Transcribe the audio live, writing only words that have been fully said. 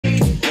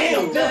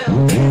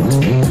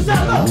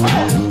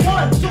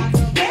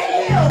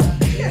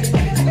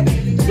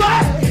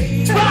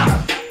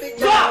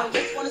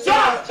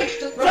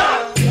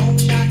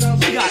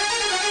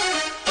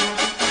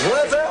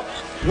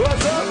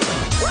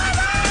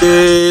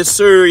Yes,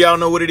 sir. Y'all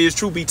know what it is.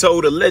 Truth be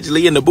told,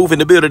 allegedly in the booth, in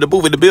the building, the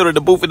booth, in the building,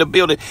 the booth, in the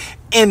building,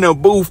 in the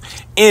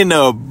booth, in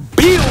the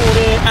building.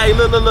 Hey,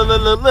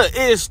 look.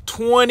 It's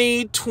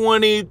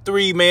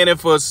 2023, man. And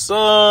for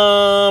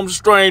some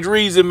strange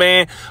reason,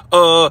 man,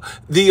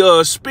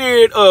 the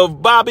spirit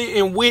of Bobby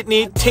and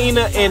Whitney,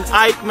 Tina and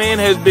Ike, man,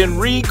 has been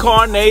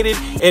reincarnated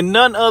in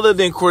none other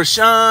than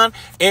Chrisean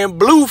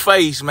and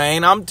Blueface,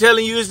 man. I'm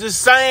telling you, it's the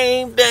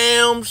same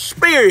damn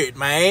spirit,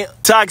 man.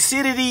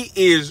 Toxicity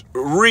is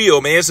real,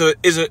 man.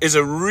 It's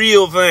a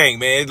real thing,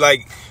 man.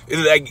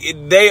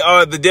 They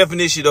are the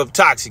definition of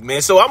toxic,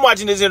 man. So I'm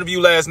watching this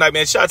interview last night,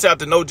 man. Shouts out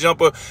to No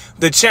Jumper,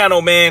 the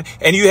channel, man.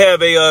 And you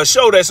have a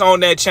show that's on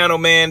that channel,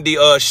 man.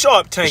 The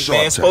Sharp Tank,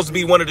 man. Supposed to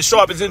be one of the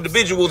sharpest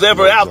individuals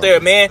ever out there,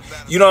 man.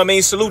 You know what I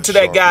mean? Salute to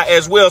that guy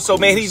as well. So,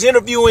 man, he's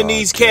interviewing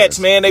these cats,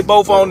 man. They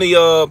both on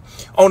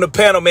the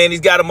panel, man.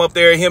 He's got them up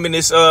there, him and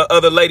this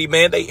other lady,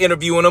 man. They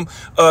interviewing them,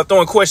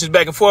 throwing questions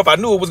back and forth. I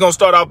knew it was gonna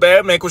start off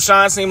bad, man.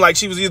 Chrisean seemed like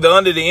she was either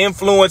under the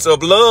influence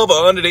of love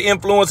or under the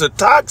influence of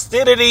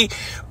toxicity.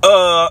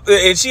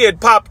 And she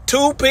had popped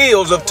 2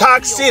 pills of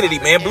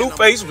toxicity, man.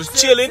 Blueface was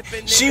chilling.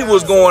 She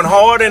was going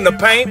hard in the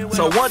paint.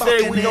 So one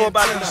thing we know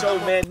about these shows,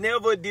 man,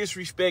 never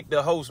disrespect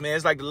the host, man.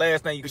 It's like the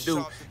last thing you can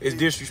do is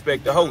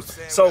disrespect the host.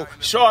 So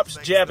Sharp's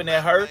jabbing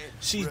at her.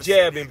 She's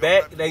jabbing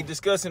back. They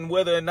discussing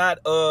whether or not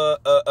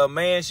a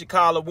man should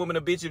call a woman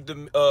a bitch if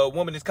the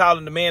woman is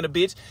calling the man a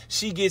bitch.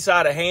 She gets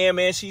out of hand,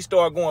 man. She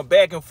started going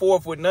back and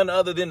forth with none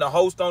other than the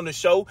host on the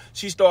show.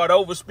 She started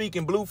over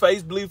speaking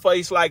Blueface.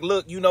 Blueface like,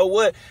 look, you know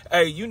what?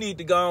 Hey, you need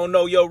to go and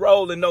know your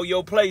role and know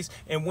your place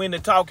and when to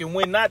talk and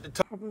when not to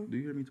talk. Do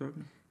you hear me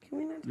talking? Can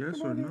we not yes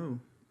or no?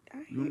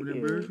 You want me to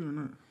embarrass you or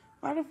not?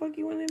 Why the fuck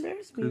you want to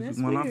embarrass me? That's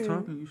when weird. I'm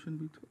talking, you shouldn't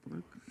be talking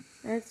like that.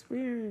 That's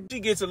weird. She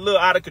gets a little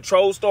out of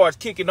control, starts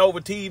kicking over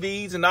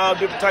TVs and all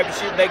different type of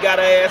shit. And they got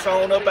her ass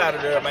on up out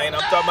of there, man. I'm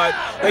talking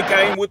about they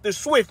came with the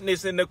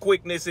swiftness and the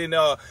quickness and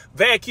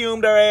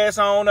vacuumed her ass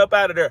on up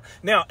out of there.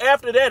 Now,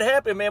 after that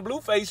happened, man,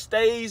 Blueface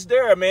stays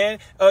there, man.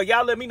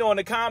 Y'all let me know in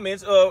the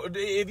comments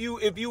if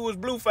you was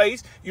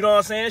Blueface, you know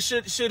what I'm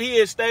saying? Should he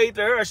have stayed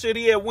there or should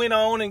he have went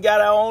on and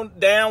got on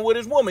down with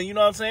his woman? You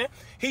know what I'm saying?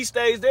 He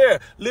stays there.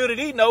 Little did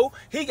he know,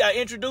 he got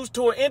introduced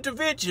to an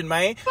intervention,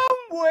 man.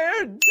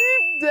 Somewhere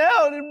deep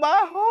down in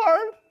my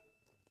heart,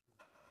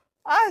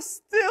 I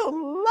still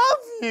love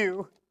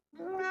you.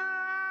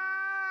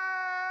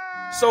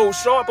 So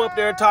Sharp up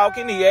there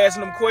talking, he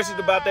asking them questions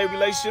about their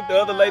relationship. The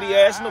other lady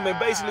asking them, and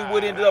basically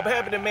what ended up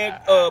happening,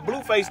 man,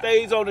 Blueface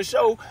stays on the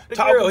show. He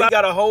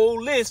got a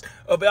whole list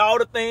of all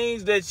the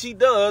things that she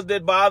does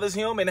that bothers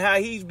him and how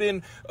he's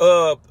been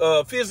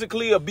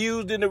physically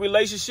abused in the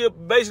relationship.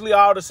 Basically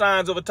all the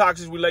signs of a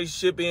toxic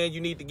relationship, and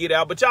you need to get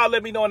out. But y'all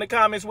let me know in the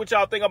comments what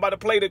y'all think. I'm about to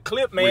play the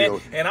clip,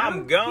 man, and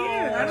I'm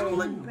gone. I don't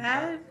look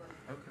bad.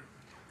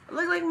 I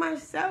look like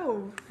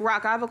myself.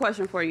 Rock, I have a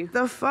question for you.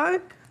 The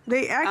fuck?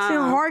 They asking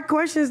hard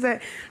questions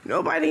that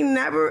nobody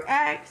never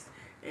asks,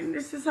 and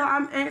this is how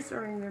I'm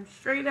answering them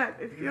straight up.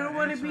 If you don't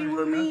want to be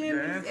with me in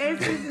these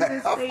answers,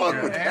 then stay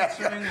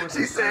there.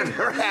 She said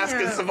her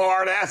asking some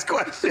hard-ass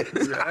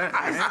questions. Damn.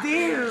 I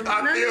feel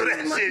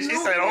that shit. She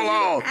said, hold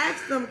on.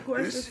 Ask them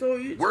questions. So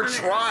you We're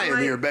trying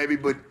here, baby,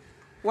 but...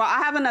 Well, I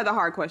have another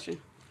hard question.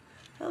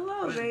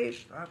 Hello, babe.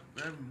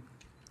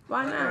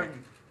 Why not?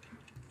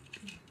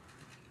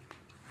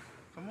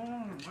 Come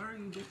on, why are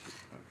you...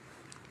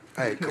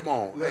 Hey, come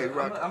on. Hey,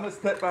 Rock. I'm going to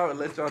step out and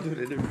let y'all do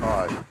the interview.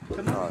 All right.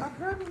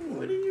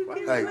 What are you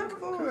getting up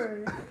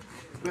for?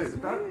 Please,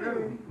 stop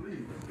grabbing me,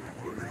 please.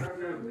 Stop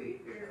grabbing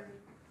me.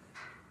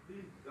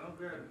 Please, don't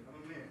grab me. I'm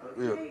a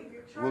man. Okay,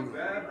 you're trying to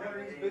grab one of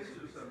these bitches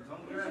or something.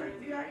 Don't grab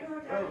me.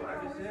 Bro,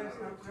 I just said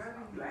stop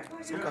grabbing me.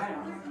 If you don't grab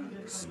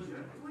this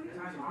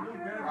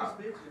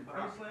bitch and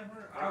body slam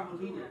her, I will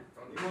do it.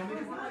 You want me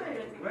to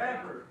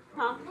grab her?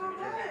 Huh?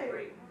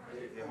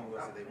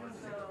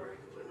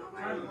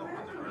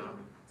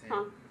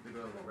 Huh?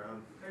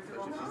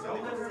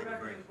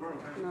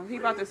 No, he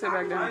about to sit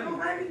back down. Don't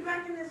let me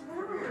back in this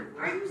room.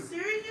 Are you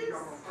serious?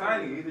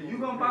 Tiny, either you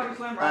gonna body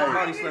slam her or I'll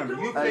body slam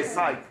her. You pick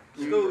Psych.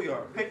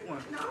 schoolyard. Pick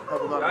one.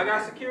 No. I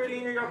got security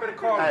in here, y'all better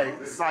call me. Hey,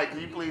 Psych, can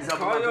you please help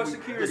Call me? your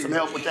security. Get some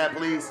help with that,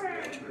 please?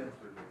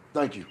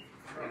 Thank you.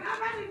 You're not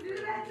about to do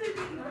that to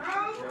me,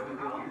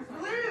 bro.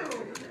 Blue.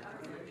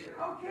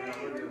 Okay.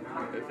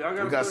 If y'all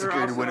gotta We got put her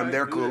security with them. outside,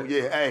 They're do cool. that.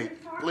 Yeah, hey,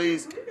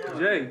 please.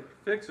 Jay,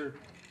 fix her.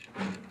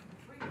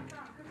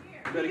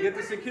 Better get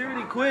the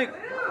security quick.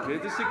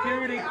 Get the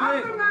security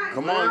quick.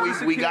 Come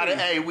on, we got it.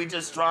 Hey, we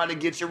just trying to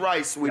get you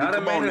right, sweetie. Y'all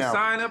done Come on made a now.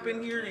 sign up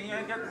in here and you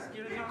ain't got the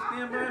security on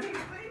standby?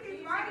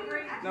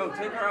 No,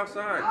 take her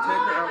outside. Take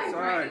her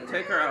outside.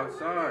 Take her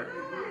outside.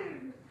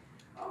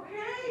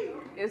 Okay.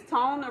 Is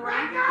Tone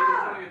around?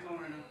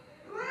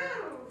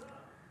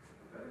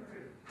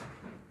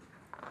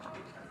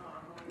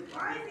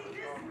 Why is he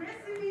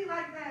dismissing me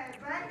like that?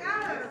 Back up.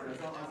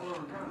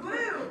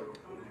 Blue.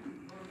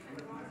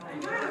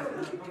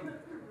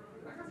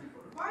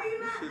 Why are you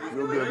not?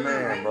 You're a good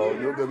man, bro.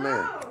 You're a good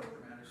man.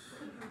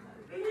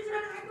 And you're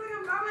trying to act like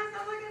I'm by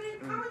myself like I didn't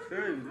come with you.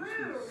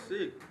 This is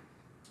sick.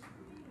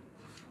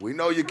 We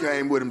know you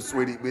came with him,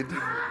 sweetie. But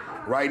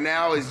right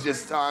now, it's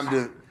just time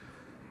to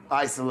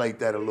isolate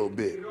that a little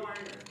bit.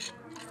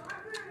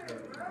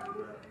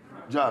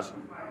 Josh,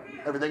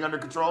 everything under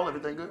control?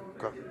 Everything good?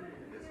 Okay.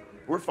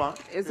 We're fine.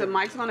 Is the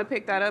mics going to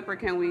pick that up, or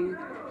can we?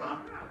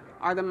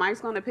 Are the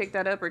mics going to pick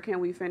that up, or can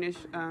we finish?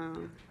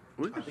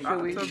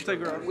 Should we? Take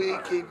her out.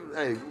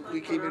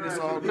 We keeping this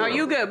all good. No,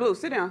 you good, Blue.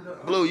 Sit down.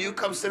 Blue, you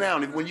come sit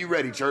down when you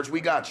ready, church.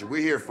 We got you.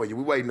 We're here for you.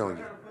 We waiting on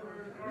you.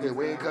 Yeah,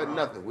 we ain't cutting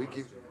nothing.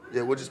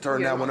 Yeah, we'll just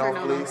turn that one off,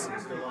 please.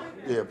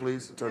 Yeah,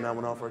 please turn that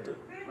one off right there.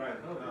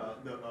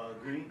 Right, the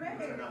green,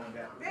 turn that one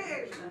down.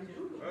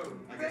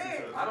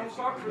 I don't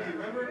talk for you,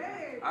 remember?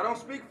 I don't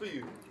speak for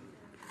you.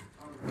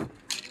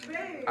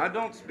 I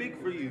don't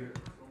speak for you.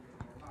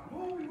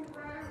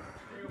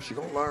 She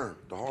gonna learn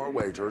the hard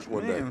way, church,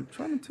 one day. I'm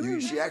trying to tell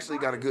you. She actually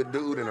got a good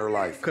dude in her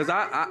life. Cause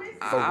I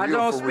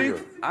don't speak.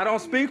 I don't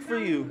speak for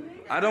you.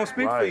 I don't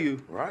speak for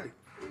you. Right.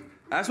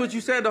 That's what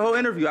you said the whole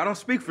interview. I don't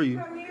speak for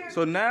you.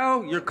 So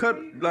now you're cut.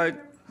 Like,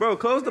 bro,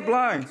 close the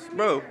blinds,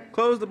 bro.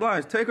 Close the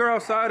blinds. Take her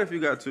outside if you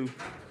got to.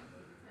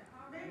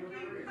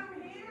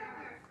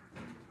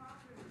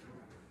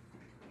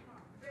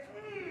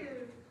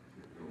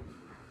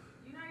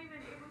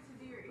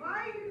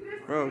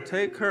 Bro,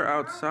 take her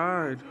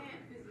outside.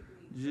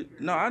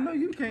 No, I know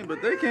you can't,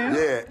 but they can.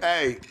 Yeah,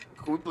 hey,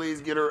 can we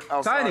please get her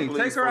outside, Tiny, please,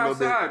 take her for a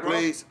little outside, bit, bro.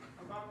 please.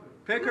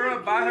 Pick her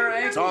up by her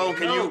ankle. Tone,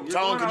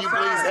 can you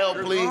please help,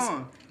 please?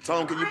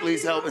 Tone, can you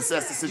please help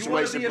assess the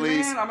situation,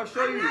 please? I'm gonna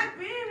show you. I'm not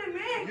being a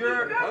man.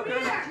 You're Come okay.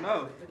 here.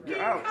 No, you're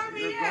out. Come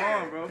You're here.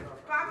 gone, bro.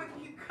 Papa,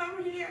 can you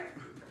come here?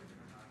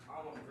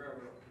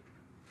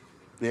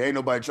 Yeah, ain't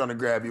nobody trying to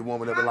grab you,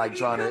 woman. People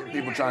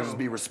trying to just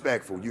be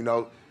respectful, you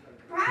know.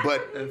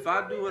 But If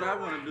I do what I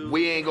want to do,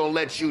 we ain't gonna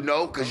let you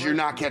know because you're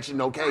not catching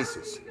no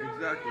cases.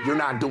 exactly. You're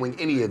not doing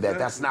any of that.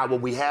 That's not what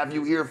we have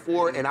you here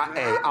for. And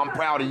I'm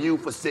proud of you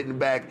for sitting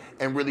back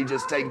and really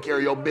just taking care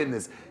of your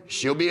business.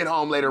 She'll be at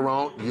home later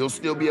on. You'll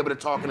still be able to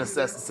talk and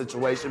assess the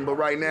situation. But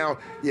right now,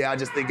 yeah, I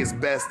just think it's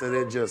best that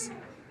it just,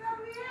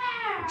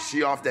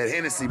 she off that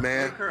Hennessy,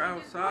 man. Take her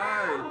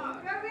outside.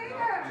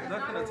 There's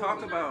nothing to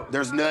talk about.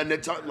 There's nothing to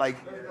talk, like,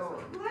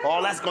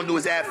 all that's gonna do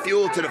is add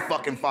fuel to the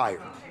fucking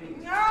fire.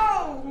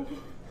 No.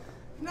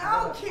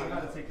 No, kid. I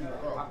gotta take you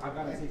out. I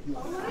gotta take you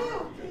out. Come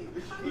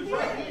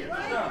here.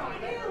 Like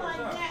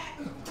that.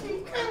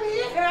 Come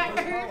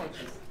here.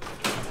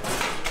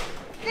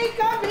 He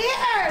come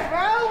here,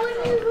 bro. What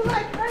are you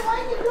like? Why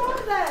are you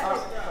doing that?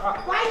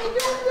 Why are you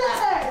doing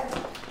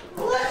that?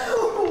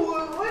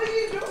 Blue, what are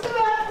you doing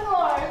that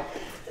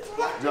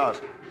for? Josh,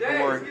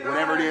 don't worry.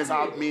 Whenever it is,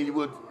 me and you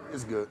would.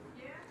 It's good.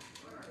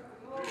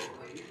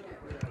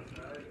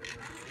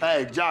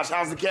 Hey, Josh,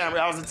 how's the camera?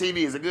 How's the TV?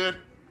 Is it good?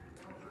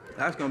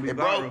 That's gonna be It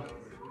viral.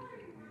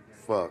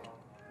 broke? Fuck.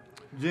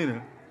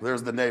 Gina,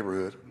 There's the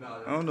neighborhood.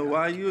 I don't know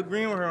why you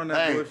agreeing with her on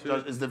that Hey, bullshit.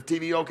 Josh, is the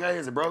TV okay?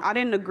 Is it broke? I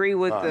didn't agree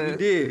with You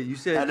did. You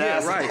said, And yeah,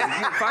 that's- right.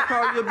 If I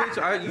call you a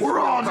bitch, you We're still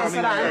all call just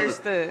me But I that.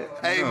 understood.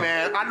 Hey,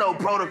 man, I know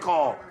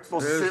protocol.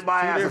 Supposed to There's sit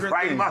my two ass different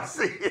right in my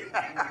things. seat.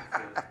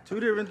 Two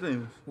different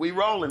things. We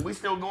rolling. We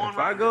still going. If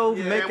I go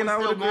yeah, making we out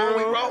still with a going. girl,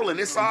 We rolling.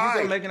 It's all you go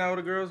right. making out with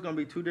a girl, it's gonna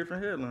be two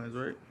different headlines,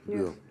 right?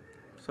 Yeah.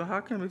 So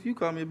how come if you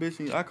call me a bitch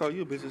and I call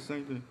you a bitch, it's the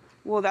same thing?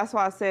 Well, that's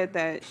why I said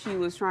that she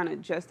was trying to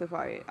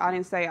justify it. I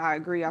didn't say I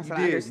agree. I said I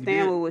You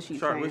understand what she's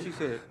Sharp, saying. what she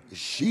said.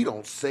 She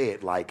don't say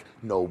it like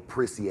no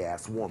prissy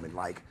ass woman.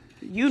 Like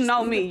You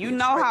know me. You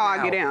know how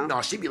I get down.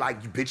 No, she be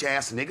like, you bitch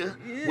ass nigga.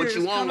 Yeah, What it's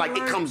you on? kinda Like, it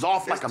like- comes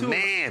off like a it's too-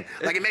 man.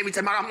 Like it made me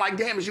tell my, I'm like,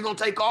 damn, is you gonna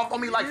take off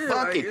on me? Like, Yeah,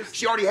 fuck like, it. it's-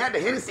 She already had the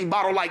Hennessy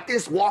bottle like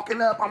this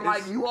walking up. I'm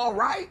like, you all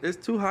right?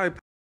 It's too high